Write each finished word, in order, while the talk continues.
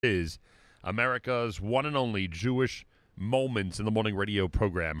Is America's one and only Jewish Moments in the Morning radio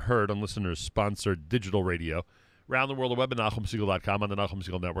program, heard on listeners-sponsored digital radio around the world, the web at NachumSegal.com, on the Nachum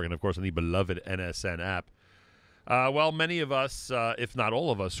Segal Network, and, of course, on the beloved NSN app. Well, many of us, if not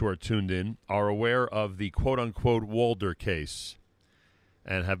all of us who are tuned in, are aware of the quote-unquote Walder case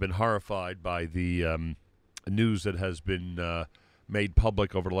and have been horrified by the news that has been made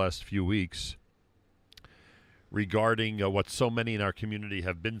public over the last few weeks regarding what so many in our community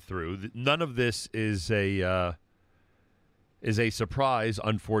have been through. None of this is a surprise,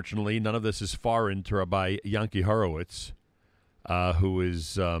 unfortunately. None of this is foreign to Rabbi Yanki Horowitz, who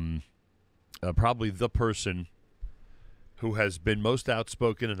is probably the person who has been most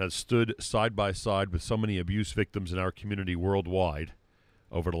outspoken and has stood side by side with so many abuse victims in our community worldwide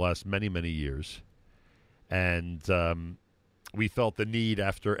over the last many, many years. And we felt the need,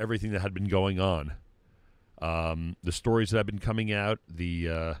 after everything that had been going on, the stories that have been coming out,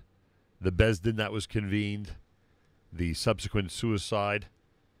 the Bezdin that was convened, the subsequent suicide,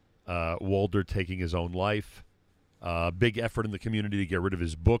 Walder taking his own life, big effort in the community to get rid of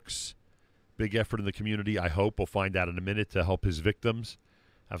his books, big effort in the community, I hope, we'll find out in a minute, to help his victims.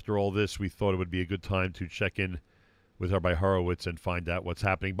 After all this, we thought it would be a good time to check in with Rabbi Horowitz and find out what's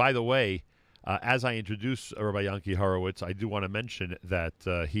happening. By the way, as I introduce Rabbi Yanki Horowitz, I do want to mention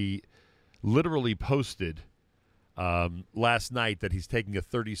that he literally posted last night that he's taking a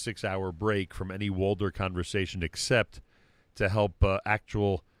 36-hour break from any Walder conversation except to help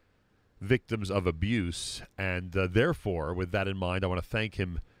actual victims of abuse. And therefore, with that in mind, I want to thank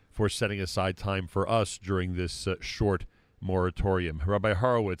him for setting aside time for us during this short moratorium. Rabbi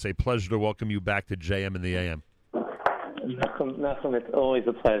Horowitz, a pleasure to welcome you back to JM in the AM. Nachum, it's always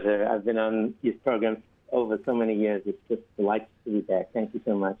a pleasure. I've been on these programs over so many years. It's just delightful to be back. Thank you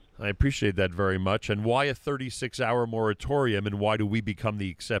so much. I appreciate that very much. And why a 36-hour moratorium, and why do we become the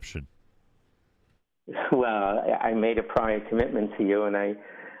exception? Well, I made a prior commitment to you, and I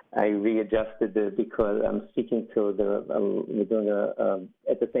readjusted it because I'm speaking to we're doing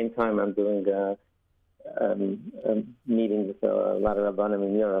at the same time I'm doing a meeting with a lot of Rabbanim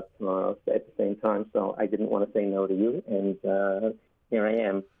in Europe tomorrow at the same time, so I didn't want to say no to you, and here I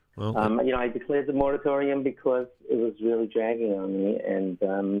am. Well, I declared the moratorium because it was really dragging on me, and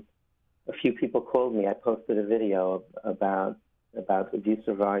a few people called me. I posted a video about abuse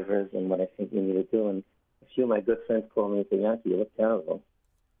survivors and what I think we need to do, and a few of my good friends called me and said, "Yanki, you look terrible."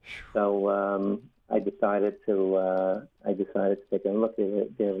 So I decided to take a look at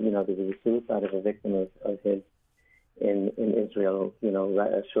it. There was a suicide of a victim of his in Israel.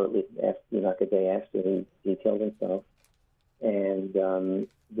 Shortly after, a day after he killed himself, and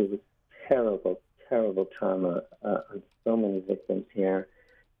there was terrible trauma on so many victims here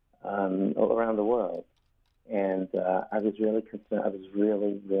all around the world, and I was really concerned. I was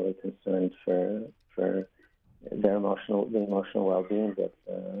really concerned for the emotional well-being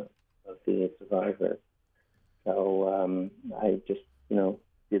of the survivors. So I just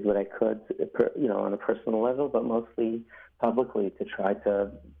did what I could, on a personal level, but mostly publicly, to try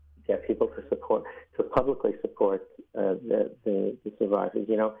to get people to publicly support the survivors.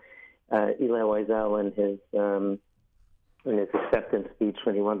 Elie Wiesel in his acceptance speech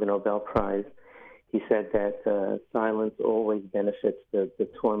when he won the Nobel Prize, he said that silence always benefits the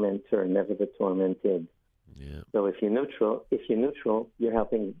tormentor, never the tormented. yeah. So if you're neutral, you're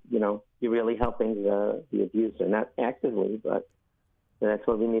helping. You're really helping the abuser, not actively, but that's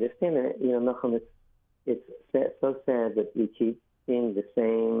what we need to stand there. Nachum, it's so sad that we keep seeing the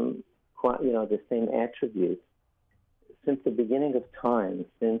same attributes since the beginning of time,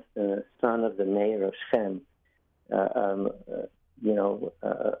 since the son of the mayor of Shem,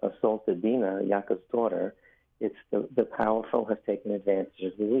 assaulted Dinah, Yaakov's daughter. It's the powerful have taken advantage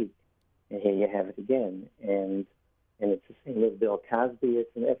of the weak. And here you have it again. And it's the same with Bill Cosby.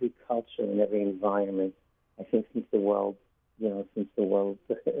 It's in every culture and every environment. I think since the world the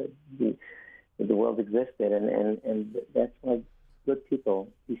world existed, and that's why good people,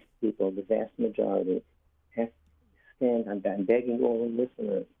 these people, the vast majority, have to stand. I'm begging all the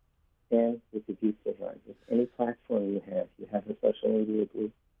listeners, stand with abuse survivors. Any platform you have a social media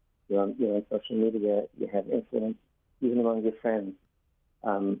group, you're on social media, you have influence, even among your friends.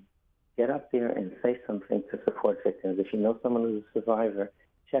 Get up there and say something to support victims. If you know someone who's a survivor,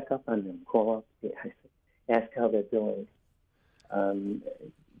 check up on them, call up, ask how they're doing. And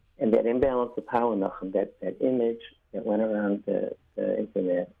that imbalance of power, Nachum, that image that went around the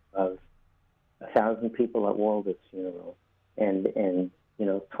internet of 1,000 people at Walder's funeral and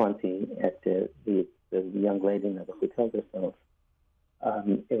 20 at the young lady who killed herself,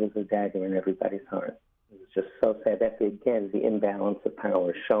 it was a dagger in everybody's heart. It was just so sad. That's again the imbalance of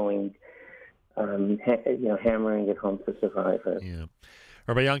power, showing, hammering it home to survivors. Yeah.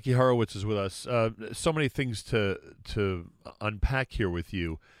 Rabbi Yanki Horowitz is with us. So many things to unpack here with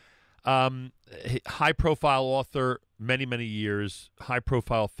you. High-profile author, many years.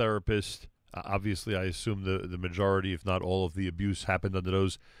 High-profile therapist. Obviously, I assume the majority, if not all, of the abuse happened under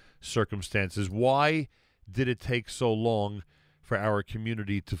those circumstances. Why did it take so long for our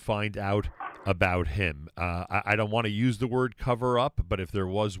community to find out about him? I don't want to use the word cover up, but if there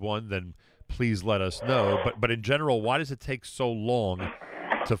was one, then please let us know. But in general, why does it take so long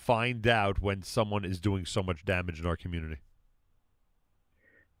to find out when someone is doing so much damage in our community?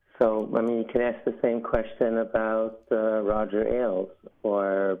 So, you can ask the same question about Roger Ailes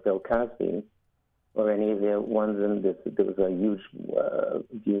or Bill Cosby or any of the ones in this. There was a huge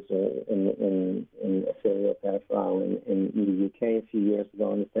abuser in a serial pedophile in the UK a few years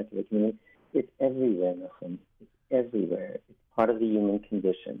ago in the secular community. It's everywhere, Nachum. It's everywhere. It's part of the human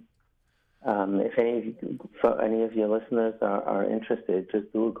condition. If any of your listeners are interested,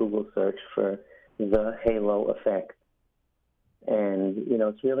 just do a Google search for the halo effect. And,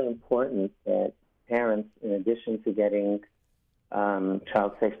 it's really important that parents, in addition to getting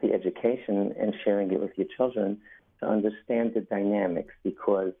child safety education and sharing it with your children, to understand the dynamics,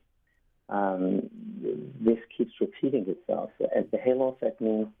 because this keeps repeating itself. And the halo effect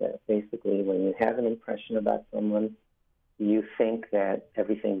means that basically when you have an impression about someone, you think that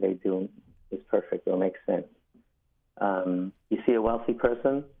everything they do is perfect or makes sense. You see a wealthy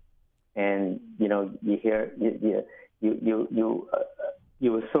person, and you hear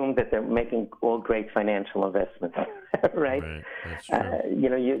you assume that they're making all great financial investments, right? Right. That's true.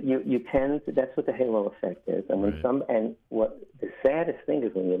 You tend to, that's what the halo effect is. And when what the saddest thing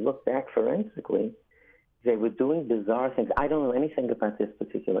is when you look back forensically, they were doing bizarre things. I don't know anything about this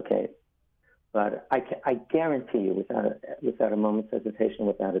particular case, but I guarantee you, without a moment's hesitation,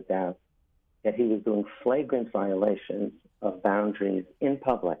 without a doubt, that he was doing flagrant violations of boundaries in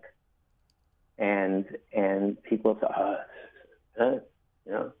public. And people say,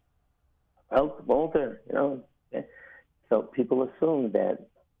 Walter, So people assume that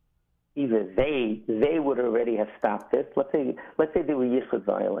either they would already have stopped this. Let's say there were yichud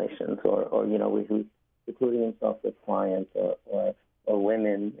violations, or including himself with clients or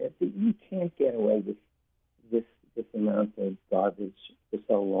women. You can't get away with this amount of garbage for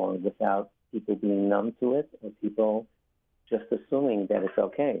so long without people being numb to it, or people just assuming that it's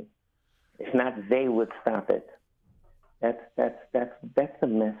okay. If not, they would stop it. That's the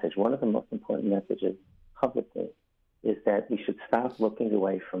message. One of the most important messages publicly is that we should stop looking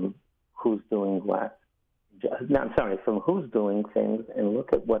away from who's doing what. From who's doing things and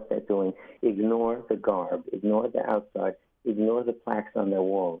look at what they're doing. Ignore the garb, ignore the outside, ignore the plaques on their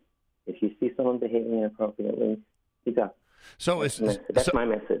walls. If you see someone behaving inappropriately, speak up. That's my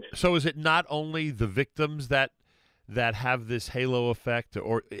message. So is it not only the victims that have this halo effect,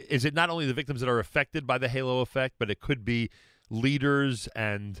 or is it not only the victims that are affected by the halo effect, but it could be leaders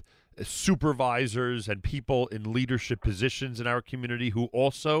and supervisors and people in leadership positions in our community who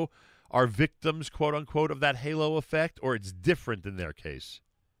also are victims, quote unquote, of that halo effect, or it's different in their case?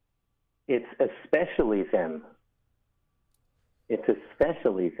 It's especially them.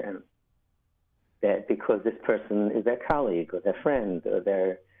 That because this person is their colleague or their friend or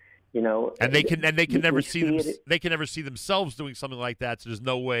their, and they can never see themselves doing something like that. So there's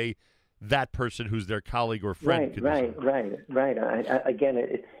no way that person who's their colleague or friend could do something. Right. Again,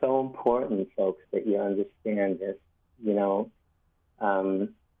 it's so important, folks, that you understand this.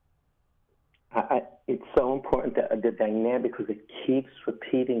 It's so important that the dynamic, because it keeps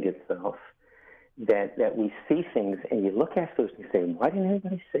repeating itself. That we see things and you look afterwards and you say, why didn't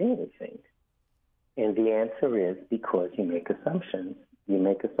anybody say anything? And the answer is because you make assumptions. And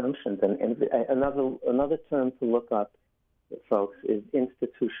another term to look up, folks, is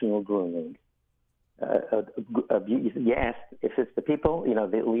institutional grooming. You asked if it's the people,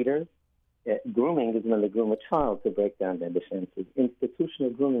 the leaders. Grooming is when they groom a child to break down their defenses.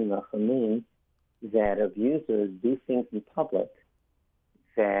 Institutional grooming means that abusers do things in public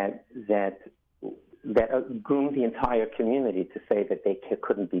that groom the entire community to say that they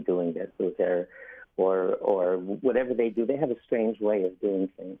couldn't be doing this, or whatever they do. They have a strange way of doing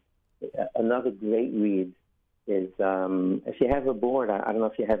things. Another great read is if you have a board. I don't know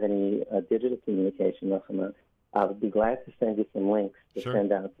if you have any digital communication. I'll be glad to send you some links to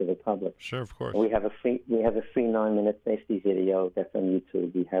send out to the public. Sure, of course. We have a free 9-minute safety video that's on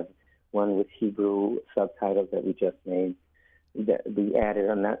YouTube. We have one with Hebrew subtitles that we just made. That we added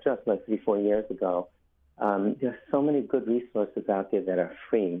on, not just like 3-4 years ago. There's so many good resources out there that are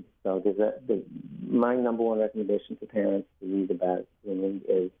free. So my number one recommendation to parents to read about women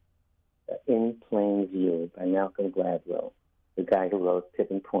is In Plain View by Malcolm Gladwell, the guy who wrote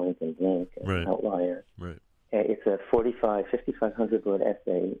Tipping Point and Blink and Outlier. Right. It's a 5,500-word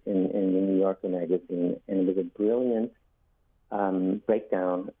essay in the New Yorker magazine, and it was a brilliant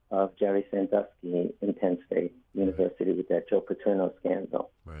breakdown of Jerry Sandusky in Penn State University with that Joe Paterno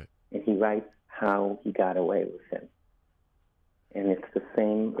scandal. Right. And he writes how he got away with it. And it's the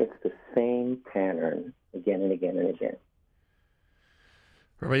same pattern again and again and again.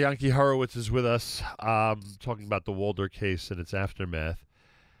 Rabbi Yanki Horowitz is with us, talking about the Walder case and its aftermath.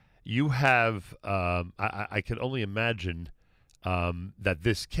 You have, I can only imagine that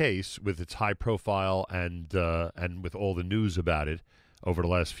this case, with its high profile and with all the news about it over the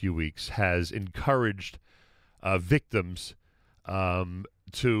last few weeks, has encouraged victims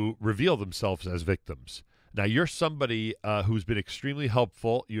to reveal themselves as victims. Now, you're somebody who's been extremely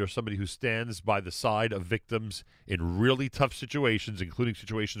helpful. You're somebody who stands by the side of victims in really tough situations, including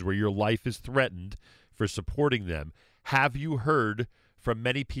situations where your life is threatened, for supporting them. Have you heard from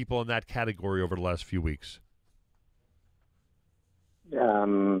many people in that category over the last few weeks?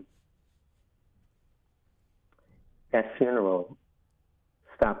 That funeral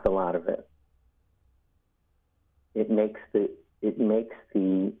stopped a lot of it. It makes the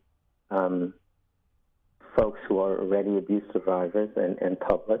folks who are already abuse survivors and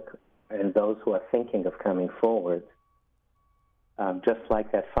public, and those who are thinking of coming forward, just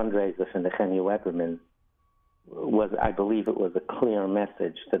like that fundraiser for Nehemiah Weberman, I believe it was a clear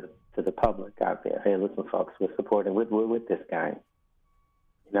message to the public out there. Hey, listen, folks, we're with this guy.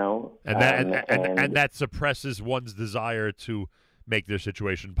 You know, and that suppresses one's desire to make their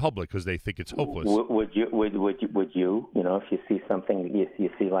situation public because they think it's hopeless. Would you? You know, if you see something, if you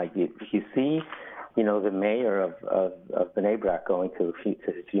see, you know, the mayor of Bnei Brak going to his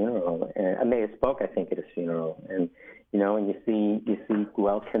funeral, and a mayor spoke, I think, at his funeral, and you know, and you see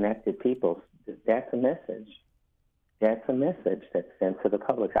well-connected people. That's a message. That's a message that's sent to the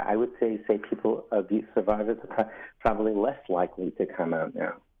public. I would say people, abuse survivors, are probably less likely to come out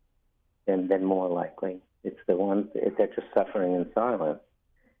now than more likely. It's the ones that are suffering in silence.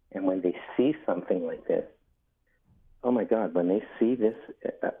 And when they see something like this, oh my God, when they see this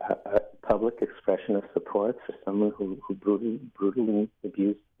public expression of support for someone who brutally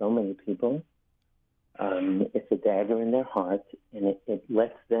abused so many people, it's a dagger in their heart, and it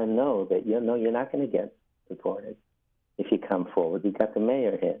lets them know that you're not going to get supported if you come forward. You got the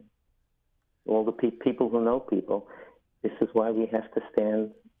mayor here. All the people who know people. This is why we have to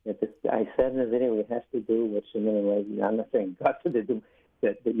stand. I said in the video, we have to do what Shimon and Levi. I'm not saying God to do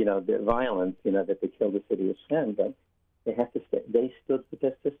that. You know, the violence. You know, that they killed the city of Shem, but they have to. They stood with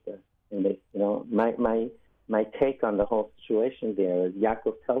their sister, and they. You know, my take on the whole situation there is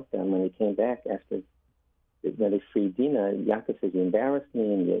Yaakov tells them when he came back after. When they freed Dina, Yaakov says, "You embarrassed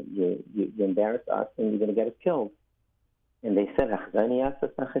me, and you embarrassed us, and you're going to get us killed." And they said, "Achzani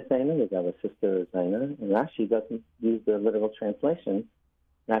asas nachasena," is our sister Zaina. And Rashi doesn't use the literal translation.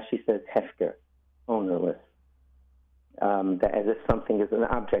 Rashi says hefker, ownerless. That as if something is an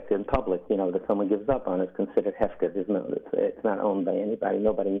object in public, you know, that someone gives up on is considered hefker. It's not owned by anybody.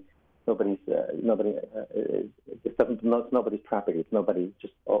 Nobody's property. It's nobody's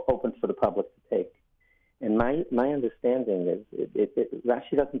just open for the public to take. And my understanding is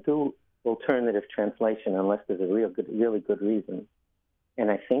Rashi doesn't do alternative translation unless there's a really good reason. And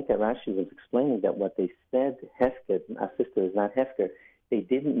I think that Rashi was explaining that what they said, Hefker, our sister is not Hefker, they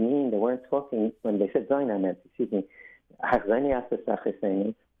didn't mean, they weren't talking, when they said Zaina,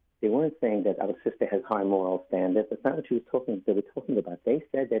 they weren't saying that our sister has high moral standards. That's not what they were talking about. They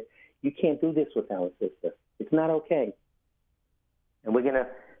said that you can't do this with our sister. It's not okay. And we're going to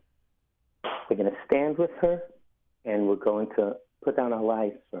stand with her, and we're going to put down our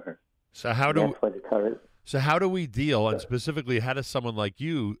lives for her. So how do we deal, and specifically, how does someone like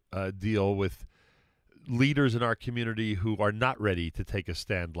you deal with leaders in our community who are not ready to take a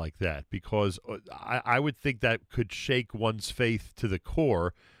stand like that? Because I would think that could shake one's faith to the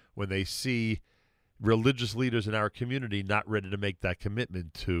core when they see religious leaders in our community not ready to make that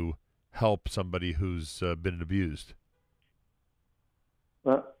commitment to help somebody who's been abused.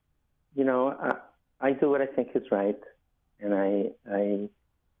 Well, you know, I do what I think is right, and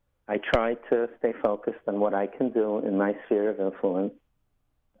I try to stay focused on what I can do in my sphere of influence.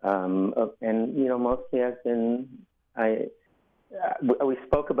 And, you know, mostly we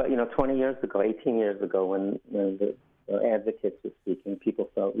spoke about, 20 years ago, 18 years ago, when the advocates were speaking, people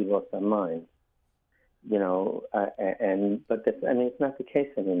felt we lost our minds. But it's not the case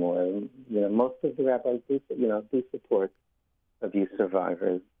anymore. Most of the rabbis do support abuse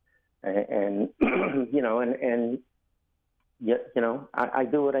survivors, and I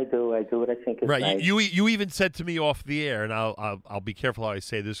do what I do. I do what I think is right. Right. You even said to me off the air, and I'll be careful how I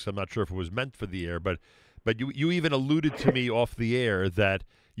say this, 'cause I'm not sure if it was meant for the air, but you even alluded to me off the air that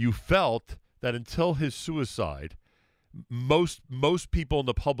you felt that until his suicide, most people in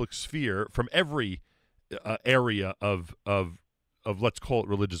the public sphere from every area of let's call it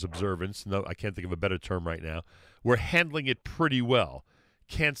religious observance. No, I can't think of a better term right now. We're handling it pretty well,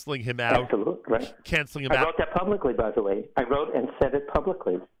 canceling him out. Absolutely, right. Canceling him out. I wrote that publicly, by the way. I wrote and said it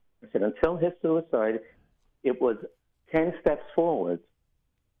publicly. I said until his suicide, it was 10 steps forward.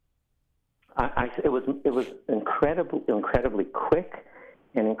 It was incredibly quick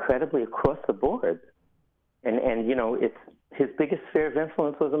and incredibly across the board. And it's his biggest sphere of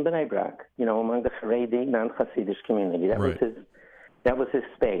influence was in Bnei Brak, among the Haredi non-Hasidic community. That was his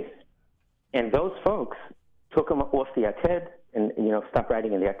space. And those folks took him off the Ated and stopped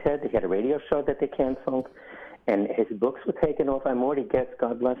writing in the Ated. He had a radio show that they canceled, and his books were taken off. Morty Getz,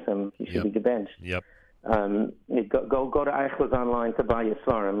 God bless him, he should be benched. Yep. Go to Eichler's online to buy your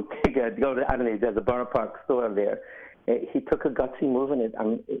Svarim. Go to there's a Borough Park store there. He took a gutsy move in it.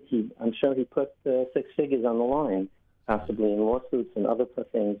 I'm sure he put 6 figures on the line, possibly in lawsuits and other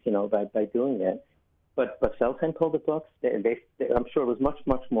things, by doing that. But Feldheim pulled the books. I'm sure it was much,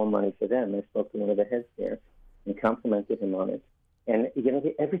 much more money for them. I spoke to one of the heads there and complimented him on it. And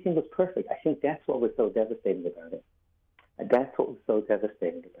everything was perfect. I think that's what was so devastating about it.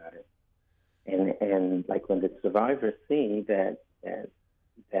 And like when the survivors see that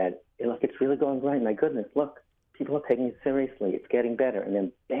look, it's really going right. My goodness, look, people are taking it seriously. It's getting better, and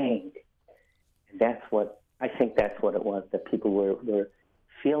then bang. And that's what it was, that people were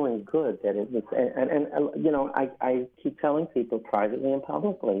feeling good, that it was. And I keep telling people privately and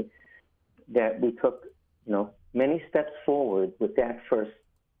publicly that we took many steps forward with that first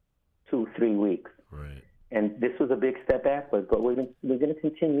 2-3 weeks. Right. And this was a big step backwards, but we're going to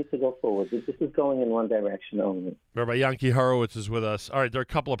continue to go forward. This is going in one direction only. Rabbi Yanki Horowitz is with us. All right, there are a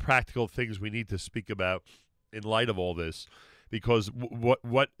couple of practical things we need to speak about in light of all this, because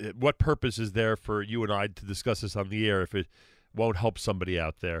what purpose is there for you and I to discuss this on the air if it won't help somebody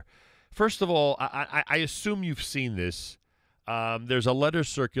out there? First of all, I assume you've seen this. There's a letter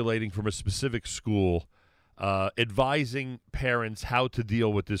circulating from a specific school advising parents how to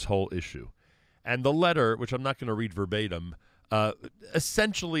deal with this whole issue. And the letter, which I'm not going to read verbatim,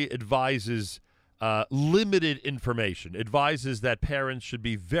 essentially advises limited information, advises that parents should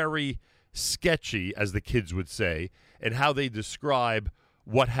be very sketchy, as the kids would say, and how they describe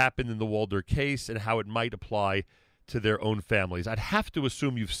what happened in the Walder case and how it might apply to their own families. I'd have to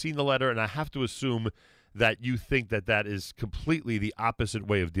assume you've seen the letter, and I have to assume that you think that is completely the opposite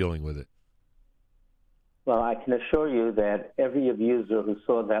way of dealing with it. Well, I can assure you that every abuser who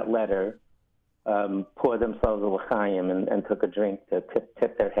saw that letter poured themselves a l'chaim and took a drink to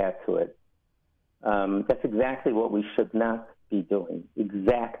tip their hat to it. That's exactly what we should not be doing.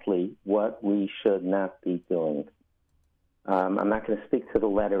 Exactly what we should not be doing. I'm not going to speak to the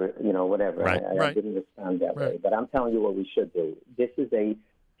letter, whatever. Right, I didn't respond that way. But I'm telling you what we should do. This is a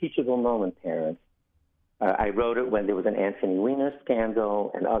teachable moment, parents. I wrote it when there was an Anthony Weiner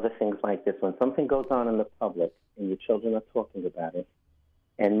scandal and other things like this. When something goes on in the public and your children are talking about it,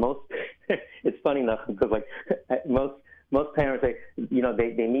 and it's funny enough because most parents,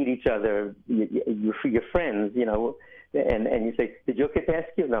 they meet each other, your friends, and you say, did your kids ask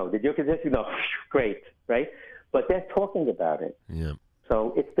you? No. Did your kids ask you? No. Great, right? But they're talking about it. Yeah.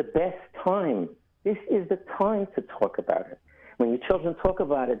 So it's the best time. This is the time to talk about it. When your children talk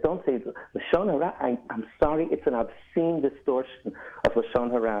about it, don't say, Lashon Hara. I'm sorry, it's an obscene distortion of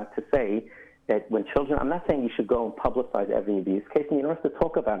Lashon Hara to say that when children, I'm not saying you should go and publicize every abuse case, and you don't have to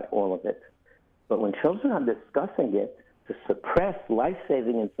talk about all of it. But when children are discussing it, to suppress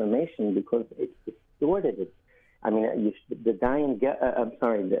life-saving information because it's distorted. The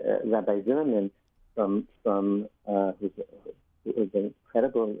Rabbi Zimmerman from who's an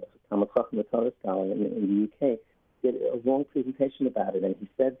incredible Talmud Chacham Torah scholar in the UK, did a long presentation about it, and he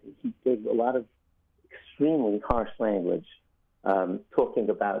said he gave a lot of extremely harsh language, talking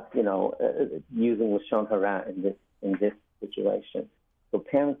about using Lashon Hara in this situation. So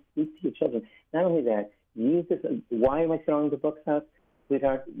parents, speak to your children. Not only that, use this. Why am I throwing the books out,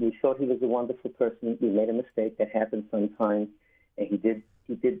 sweetheart? We thought he was a wonderful person. We made a mistake that happens sometimes, and he did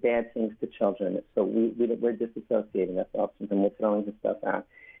bad things to children. So we're disassociating ourselves from him. We're throwing his stuff out.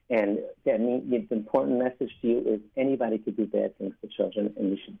 And that means the important message to you is anybody could do bad things to children,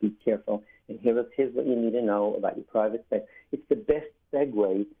 and you should be careful. And here's what you need to know about your private space. It's the best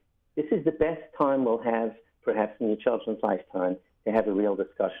segue. This is the best time we'll have, perhaps in your children's lifetime, to have a real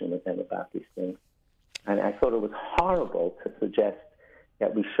discussion with them about these things. And I thought it was horrible to suggest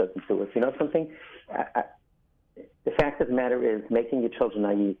that we shouldn't do it. You know something? The fact of the matter is, making your children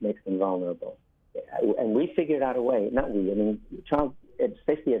naive makes them vulnerable. And we figured out a way, not we, I mean, child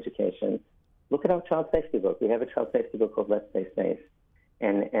safety education. Look at our child safety book. We have a child safety book called Let's Stay Safe.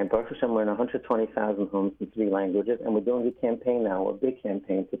 And Baruch Hashem, we're in 120,000 homes in 3 languages, and we're doing a campaign now, a big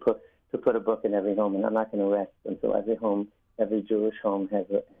campaign, to put a book in every home. And I'm not going to rest until every Jewish home has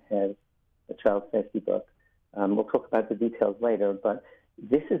a child safety book. We'll talk about the details later, but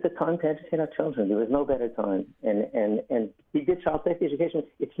this is the time to educate our children. There is no better time. And we did child safety education.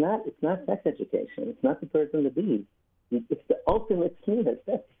 It's not sex education. It's not the birds and the bees. It's the ultimate sneeze.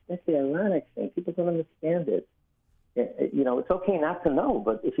 That's the ironic thing. People don't understand it. You know, it's okay not to know,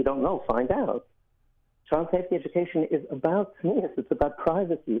 but if you don't know, find out. Child safety education is about sneeze. It's about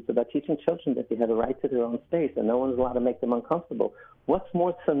privacy. It's about teaching children that they have a right to their own space and no one's allowed to make them uncomfortable. What's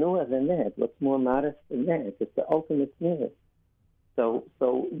more tsanua than that? What's more modest than that? It's the ultimate sneeze. So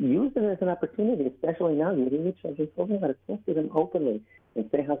use it as an opportunity, especially now. You hear your children talking about it. Talk to them openly and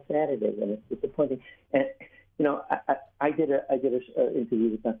say how sad it is and it's disappointing. And you know, I did an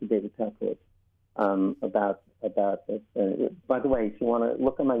interview with Dr. David Pelkowitz about this. By the way, if you want to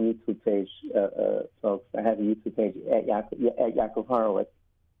look on my YouTube page, folks, I have a YouTube page at Yaakov Horowitz.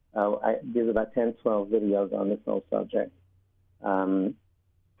 There's about 10, 12 videos on this whole subject.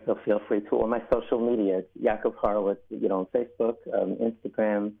 So feel free to. Or my social media, it's Yaakov Horowitz, on Facebook,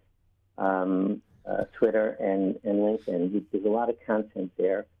 Instagram, Twitter, and LinkedIn. There's a lot of content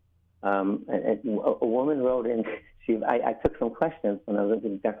there. And a woman wrote in. I took some questions when I was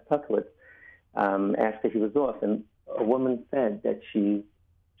interviewing Dr. Pelkowitz after he was off, and a woman said that she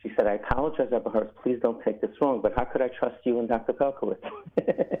said, "I apologize, Rabbi Horowitz, please don't take this wrong, but how could I trust you and Dr. Pelkowitz?"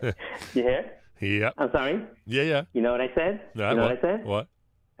 You hear? Yeah. I'm sorry? Yeah. You know what I said? What I said? What?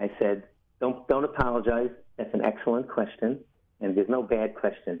 I said, don't apologize. That's an excellent question, and there's no bad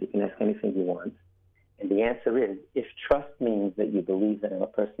questions. You can ask anything you want. And the answer is, if trust means that you believe that I'm a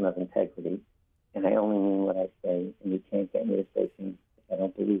person of integrity, and I only mean what I say, and you can't get me to say things if I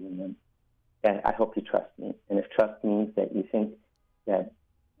don't believe in them, then I hope you trust me. And if trust means that you think that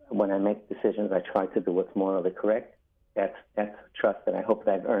when I make decisions, I try to do what's morally correct, that's trust, and I hope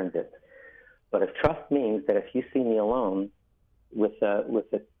that I've earned it. But if trust means that if you see me alone with a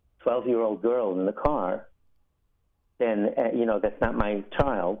 12-year-old girl in the car, then, that's not my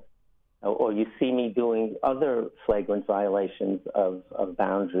child, or you see me doing other flagrant violations of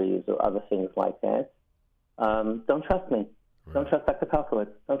boundaries or other things like that, don't trust me. Right. Don't trust Dr.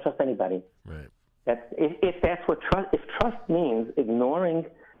 Pelkowitz. Don't trust anybody. Right. If that's what if trust means ignoring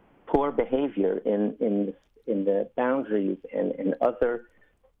poor behavior in the boundaries and other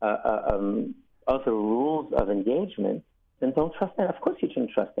rules of engagement, then don't trust that. Of course, you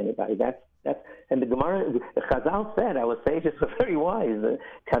shouldn't trust anybody. And the Gemara, the Chazal said, our sages were very wise.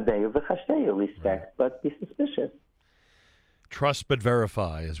 Kadeyu v'chashteyu, respect, but be suspicious. Trust but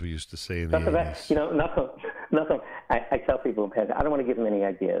verify, as we used to say in the 80s. Nothing. I tell people, I don't want to give them any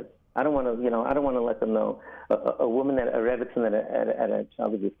ideas. I don't want to let them know. A woman at a Rebbitzin at a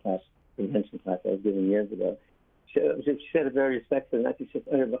child abuse class, convention class I was giving years ago, she said it very respectfully, and she said,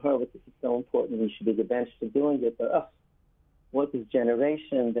 "This is so important. We should be the bench to doing it." But what this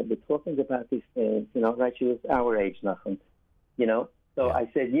generation that we're talking about these things, right? She was our age, Nachum, So yeah. I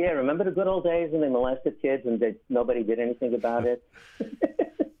said, remember the good old days when they molested kids and nobody did anything about it?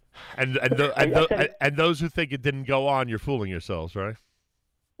 and those who think it didn't go on, you're fooling yourselves, right?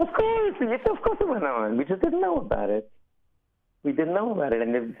 Of course it went on. We just didn't know about it. And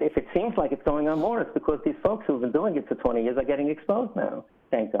if it seems like it's going on more, it's because these folks who've been doing it for 20 years are getting exposed now.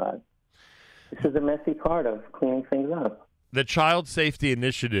 Thank God. This is a messy part of cleaning things up. The Child Safety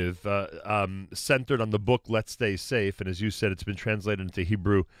Initiative centered on the book Let's Stay Safe, and as you said, it's been translated into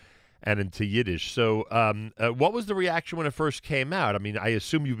Hebrew and into Yiddish. So what was the reaction when it first came out? I mean, I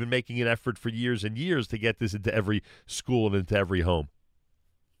assume you've been making an effort for years and years to get this into every school and into every home.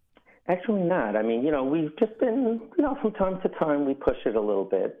 Actually not. I mean, we've just been, from time to time we push it a little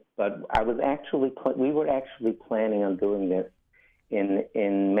bit, but we were actually planning on doing this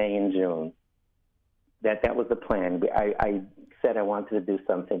in May and June. That was the plan. I said I wanted to do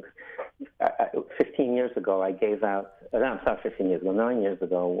something. 15 years ago, I gave out. I'm sorry, 15 years ago, 9 years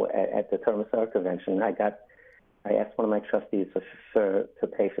ago, at the Torah Masar convention, I asked one of my trustees to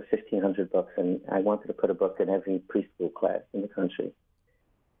pay for 1,500 books, and I wanted to put a book in every preschool class in the country.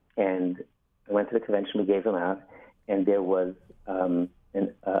 And I went to the convention. We gave them out, and there was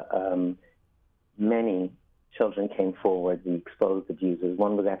many children came forward, the exposed abusers.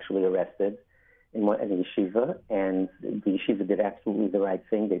 One was actually arrested in the yeshiva, and the yeshiva did absolutely the right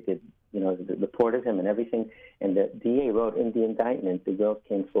thing. They did, they reported him and everything. And the DA wrote in the indictment, the girls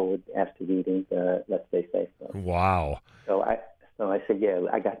came forward after reading the Let's Stay Safe book. Wow. So I said, yeah,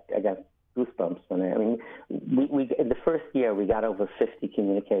 I got goosebumps when we in the first year we got over 50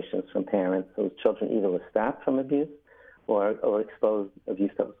 communications from parents whose children either were stopped from abuse or exposed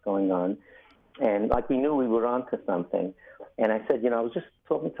abuse that was going on. And like we knew we were onto something. And I said, I was just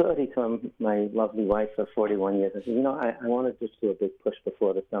talking to my lovely wife of 41 years. I said, I want to just do a big push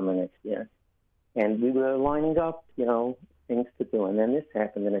before the summer next year. And we were lining up, things to do. And then this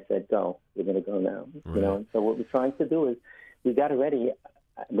happened, and I said, go. We're going to go now. Right. And so what we're trying to do is we got already.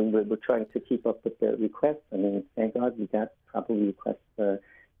 We're trying to keep up with the requests. I mean, thank God we got probably requests for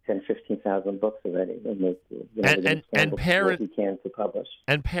 10,000, 15,000 books already. And parents, we can to publish.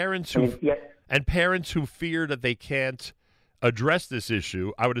 And parents who fear that they can't address this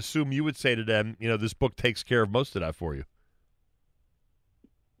issue, I would assume you would say to them, this book takes care of most of that for you.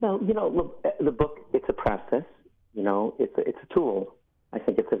 Well, look, the book, it's a process. It's a tool. I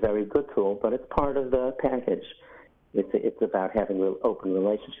think it's a very good tool, but it's part of the package. It's about having open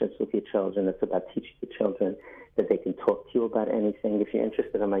relationships with your children. It's about teaching your children that they can talk to you about anything. If you're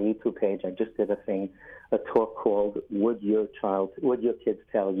interested, on my YouTube page, I just did a talk called "Would Your Kids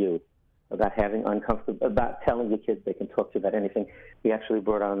Tell You?" about telling your kids they can talk to you about anything. We actually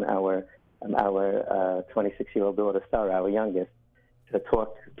brought on our 26-year-old daughter, Sarah, our youngest, to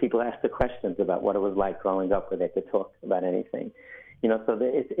talk. People asked the questions about what it was like growing up, where they could talk about anything. So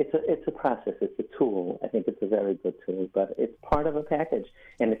it's a process. It's a tool. I think it's a very good tool, but it's part of a package,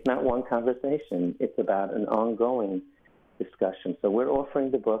 and it's not one conversation. It's about an ongoing discussion. So we're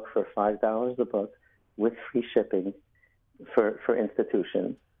offering the book for $5 a book with free shipping for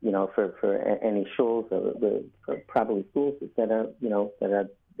institutions. For any schools or probably schools that are the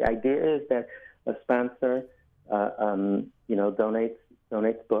idea is that a sponsor donates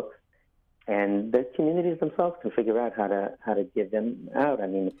books. And the communities themselves can figure out how to give them out. I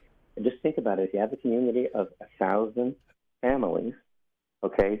mean, just think about it. If you have a community of 1,000 families,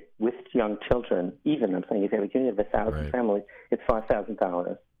 okay, with young children, if you have a community of 1,000 families, it's $5,000.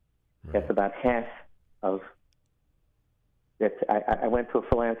 Right. That's about half of. I went to a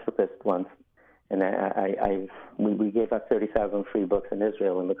philanthropist once, and we gave out 30,000 free books in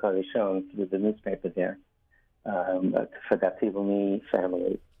Israel in the Makari Shon through the newspaper there for that Tivumi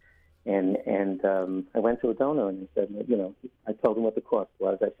family. And I went to a donor and I said, I told him what the cost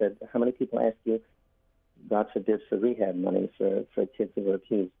was. I said, how many people ask you, God forbid, for rehab money for kids who were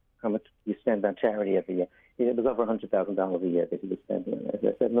abused? How much do you spend on charity every year? It was over $100,000 a year that he was spending. I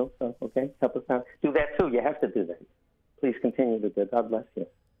said, no, so, okay, help us out. Do that too. You have to do that. Please continue to do it. God bless you.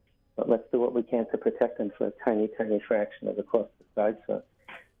 But let's do what we can to protect them for a tiny, tiny fraction of the cost besides for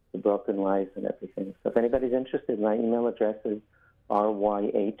the broken lives and everything. So if anybody's interested, my email address is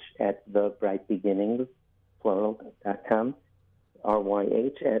ryh@thebrightbeginnings, plural.com,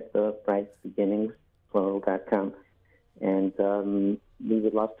 ryh@thebrightbeginningsplural.com. And we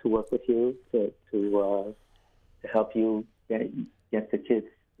would love to work with you to help you get the kids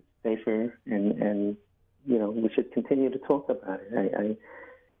safer, and we should continue to talk about it.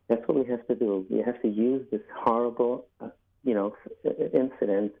 That's what we have to do. We have to use this horrible,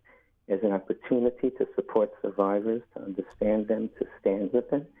 incident as an opportunity to support survivors, to understand them, to stand with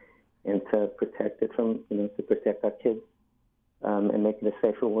them, and to protect it from, to protect our kids and make it a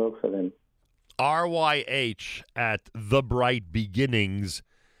safer world for them.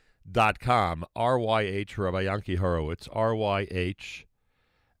 ryh@thebrightbeginnings.com. RYH, Rabbi Yanki Horowitz.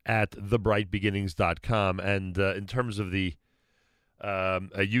 RYH@thebrightbeginnings.com. And in terms of the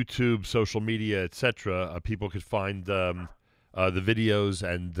YouTube, social media, etc., people could find the videos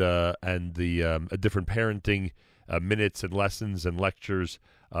and the different parenting minutes and lessons and lectures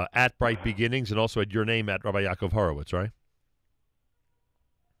at Bright Beginnings, and also at your name at Rabbi Yaakov Horowitz, right?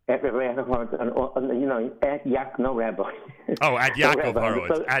 At Rabbi Yaakov Horowitz, no rabbi. Oh, at Yaakov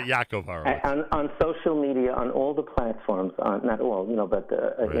Horowitz. So, at Yaakov Horowitz. On social media, on all the platforms, not all, but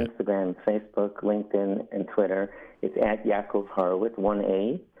right. Instagram, Facebook, LinkedIn, and Twitter. It's at Yaakov Horowitz,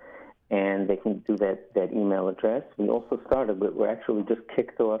 1A. And they can do that email address. We also started, we're actually just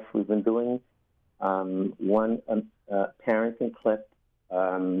kicked off. We've been doing one parenting clip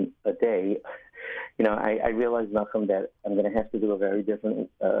a day. I realize, Malcolm, that I'm going to have to do a very different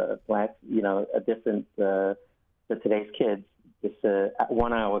a different for today's kids. It's a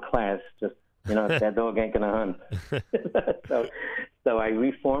 1-hour class. Just that dog ain't going to hunt. So I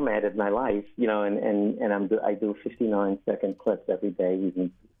reformatted my life, and I do 59-second clips every day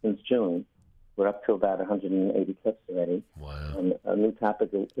since June. We're up to about 180 clips already. Wow. And a new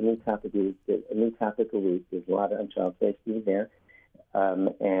topic a week. There's a lot on child safety there.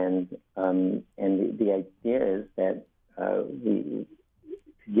 And the idea is that we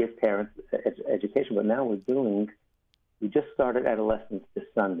give parents education, but now we just started adolescence this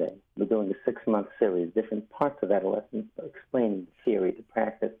Sunday. We're doing a 6-month series, different parts of adolescence, explaining the theory, the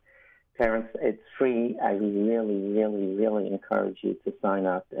practice. Parents, it's free. I really, really, really encourage you to sign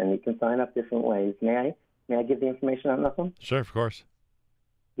up, and you can sign up different ways. May I give the information on that one? Sure, of course.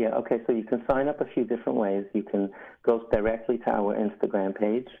 Yeah, okay, so you can sign up a few different ways. You can go directly to our Instagram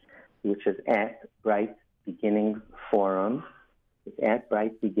page, which is at Bright Beginnings Forum. It's at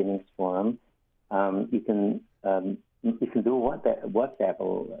Bright Beginnings Forum. You can do WhatsApp,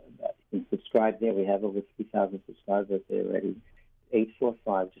 or you can subscribe there. We have over 3,000 subscribers there already.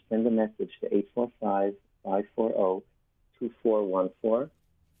 845, just send a message to 845-540-2414,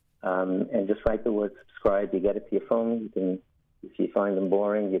 and just write the word subscribe. You get it to your phone. You can, if you find them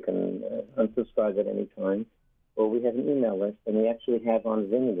boring, you can unsubscribe at any time. Or we have an email list, and we actually have on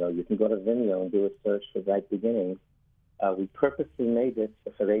Vimeo. You can go to Vimeo and do a search for Bright Beginnings. We purposely made this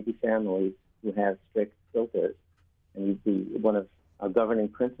for Haredi families who have strict filters. And one of our governing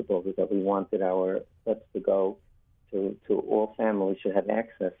principles is that we wanted our clips to go to all families should have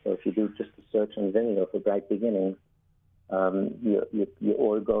access. So if you do just a search on Vimeo for Bright Beginnings, you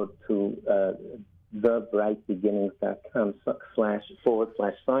or go to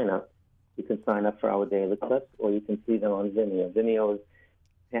thebrightbeginnings.com//sign up. You can sign up for our daily clips, or you can see them on Vimeo. Vimeo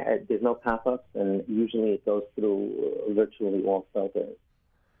there's no pop-ups, and usually it goes through virtually all filters.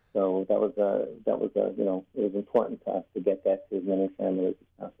 So that was it was important to us to get that to as many families as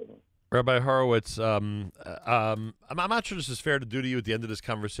possible. Rabbi Horowitz, I'm not sure this is fair to do to you at the end of this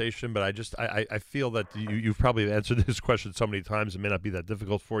conversation, but I feel that you've probably answered this question so many times it may not be that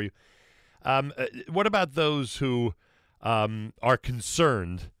difficult for you. What about those who are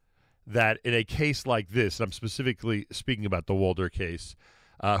concerned that in a case like this, and I'm specifically speaking about the Walder case,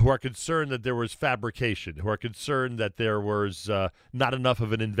 who are concerned that there was fabrication, who are concerned that there was not enough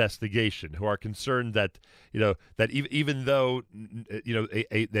of an investigation, who are concerned that that even though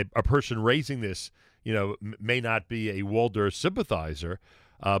a person raising this may not be a Walder sympathizer,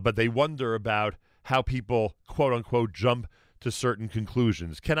 but they wonder about how people quote unquote jump to certain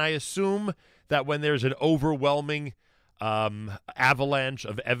conclusions. Can I assume that when there's an overwhelming avalanche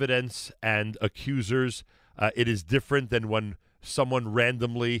of evidence and accusers, it is different than when someone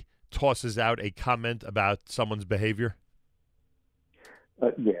randomly tosses out a comment about someone's behavior?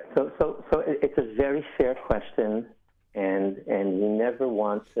 Yeah. So it's a very fair question, and you never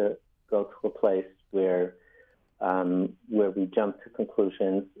want to go to a place where we jump to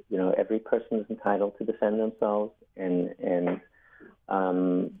conclusions. Every person is entitled to defend themselves, and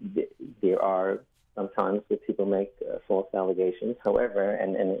there are sometimes where people make false allegations. However,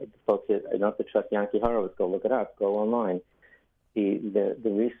 and folks, you don't have to trust Yankee Horowitz. Go look it up. Go online. The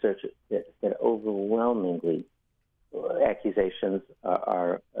research that overwhelmingly accusations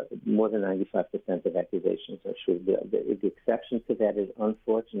are more than 95% of accusations are true. The exception to that is,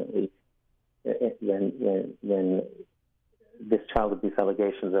 unfortunately, when this child abuse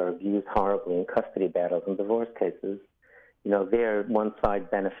allegations are abused horribly in custody battles and divorce cases. There one side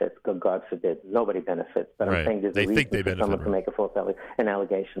benefits. God forbid, nobody benefits. But I'm saying there's a reason for someone to make a false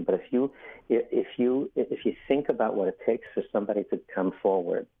allegation. But if you think about what it takes for somebody to come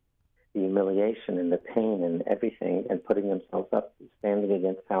forward, the humiliation and the pain and everything, and putting themselves up, standing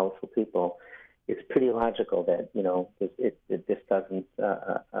against powerful people, it's pretty logical that this doesn't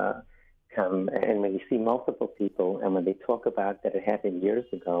come. And when you see multiple people, and when they talk about that it happened years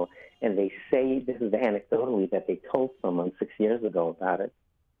ago, and they say, this is anecdotally, that they told someone 6 years ago about it,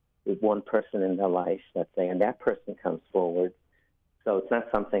 with one person in their life, let's say, and that person comes forward. So it's not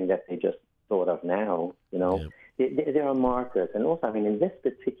something that they just thought of now, Yeah. There are markers. And also, in this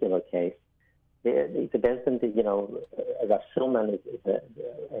particular case, the Bezdin, Rav Silman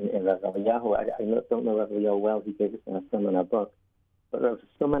and Rav Eliyahu, I don't know Rav Eliyahu well, he gave us some in our book, but Rav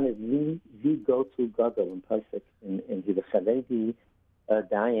Silman is the go-to gadol in Pesach, and he's a Haredi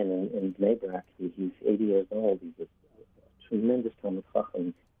Dayan in Bnei Brak. He's 80 years old. He's a tremendous Talmid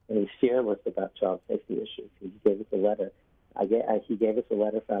Chacham, and he's fearless about child safety issues. He gave us a letter. He gave us a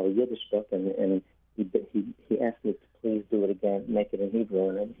letter for our Yiddish book, and he asked me to please do it again, make it in Hebrew,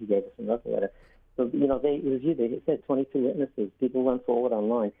 and then he gave us another letter. So, they reviewed it. He said 22 witnesses. People went forward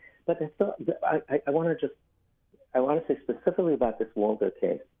online. But I want to say specifically about this Walder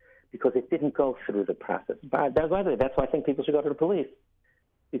case, because it didn't go through the process. By the way, that's why I think people should go to the police,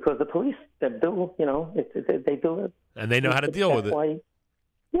 because the police, they do it. And they know how to deal with it.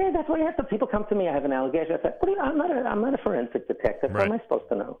 Yeah, that's what I have. So people come to me. I have an allegation. I said, I'm not a forensic detective. Right. How am I supposed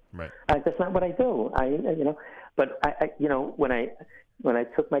to know? Right. That's not what I do. But when I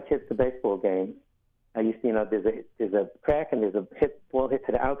took my kids to baseball games, I used to, there's a crack and there's a ball hit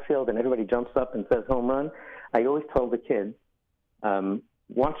to the outfield and everybody jumps up and says home run. I always told the kids,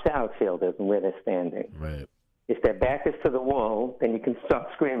 watch the outfielders and where they're standing. Right. If their back is to the wall, then you can start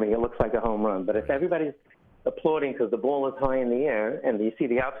screaming. It looks like a home run. But if everybody's applauding because the ball is high in the air and you see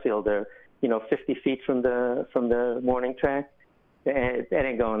the outfielder, 50 feet from the warning track, that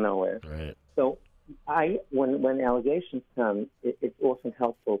ain't going nowhere. Right. So when allegations come, it's often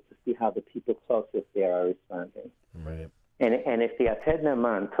helpful to see how the people closest there are responding. Right. And if the Ated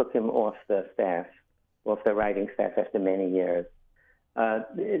Naaman took him off the writing staff after many years,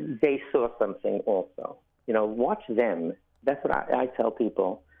 they saw something also. Watch them. That's what I tell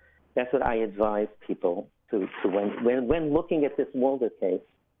people. That's what I advise people to when looking at this Mulder case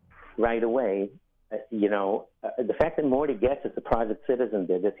right away. The fact that Morty Getz is a private citizen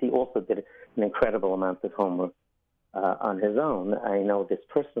did this. He also did an incredible amount of homework on his own. I know this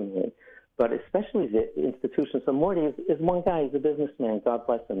personally, but especially the institutions. So Morty is one guy. He's a businessman. God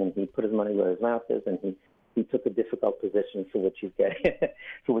bless him, and he put his money where his mouth is, and he took a difficult position for which he's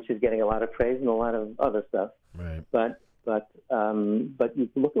getting a lot of praise and a lot of other stuff. Right. But you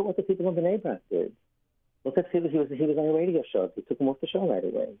look at what the people in the neighborhood did. Look at he was on a radio show. They took him off the show right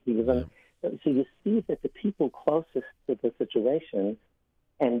away. He was on. So you see that the people closest to the situation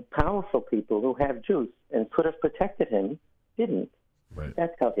and powerful people who have juice and could have protected him didn't. Right.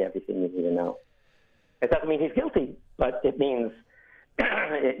 That tells you everything you need to know. It doesn't mean he's guilty, but it means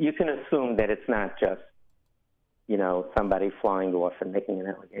you can assume that it's not just somebody flying off and making an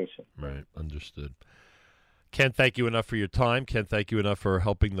allegation. Right. Understood. Can't thank you enough for your time. Can't thank you enough for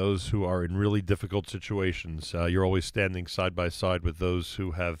helping those who are in really difficult situations. You're always standing side by side with those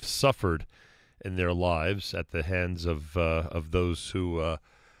who have suffered in their lives at the hands of those who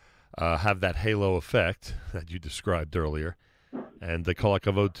have that halo effect that you described earlier. And kol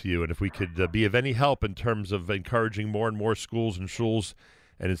hakavod to you. And if we could be of any help in terms of encouraging more and more schools and shuls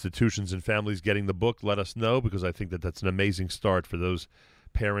and institutions and families getting the book, let us know, because I think that that's an amazing start for those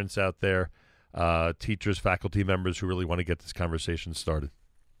parents out there. Teachers, faculty members who really want to get this conversation started.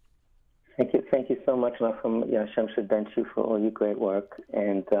 Thank you so much, Nachum. Hashem should bench you for all your great work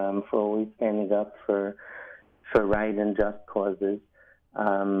and for always standing up for right and just causes.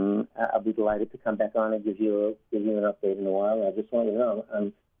 I'll be delighted to come back on and give you an update in a while. I just want you to know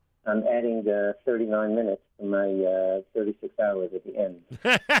I'm adding 39 minutes to my 36 hours at the end.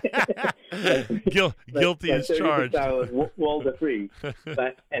 Guilty as charged. 36 hours, Walder free.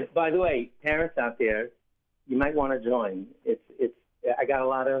 And by the way, parents out there, you might want to join. I got a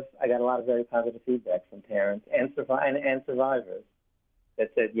lot of very positive feedback from parents and survivors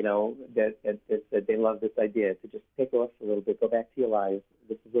that said, that they love this idea to just take off a little bit, go back to your lives.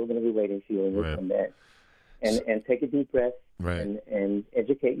 This is all going to be waiting for you, and you'll come back. And take a deep breath, and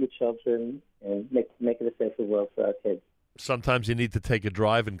educate your children, and make it a safer world for our kids. Sometimes you need to take a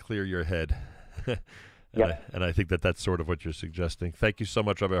drive and clear your head. And I think that's sort of what you're suggesting. Thank you so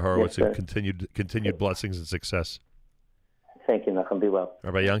much, Rabbi Horowitz, and continued blessings and success. Thank you, Nachum. Be well.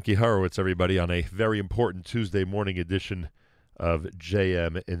 Rabbi Yanki Horowitz, everybody, on a very important Tuesday morning edition of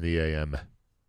JM in the AM.